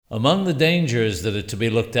Among the dangers that are to be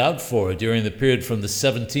looked out for during the period from the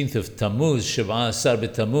 17th of Tammuz, Shiv'a Asar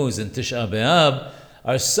B'Tammuz, and Tisha B'Av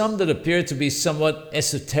are some that appear to be somewhat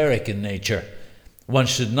esoteric in nature. One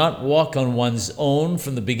should not walk on one's own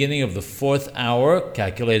from the beginning of the 4th hour,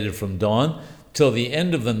 calculated from dawn, till the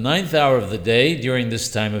end of the 9th hour of the day during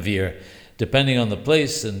this time of year. Depending on the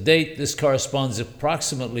place and date, this corresponds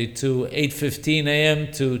approximately to 8:15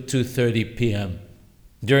 a.m. to 2:30 p.m.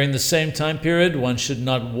 During the same time period, one should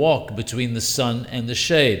not walk between the sun and the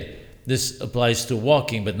shade. This applies to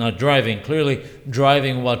walking, but not driving. Clearly,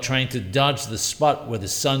 driving while trying to dodge the spot where the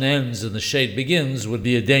sun ends and the shade begins would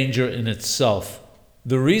be a danger in itself.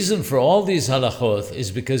 The reason for all these halachot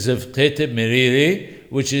is because of Qeteb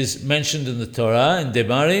Meiri, which is mentioned in the Torah and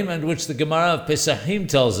Devarim, and which the Gemara of Pesachim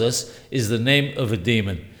tells us is the name of a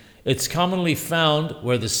demon. It's commonly found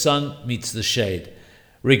where the sun meets the shade.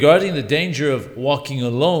 Regarding the danger of walking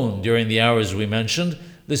alone during the hours we mentioned,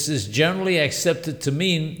 this is generally accepted to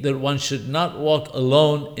mean that one should not walk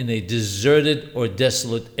alone in a deserted or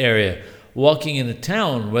desolate area. Walking in a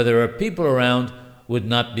town where there are people around would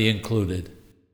not be included.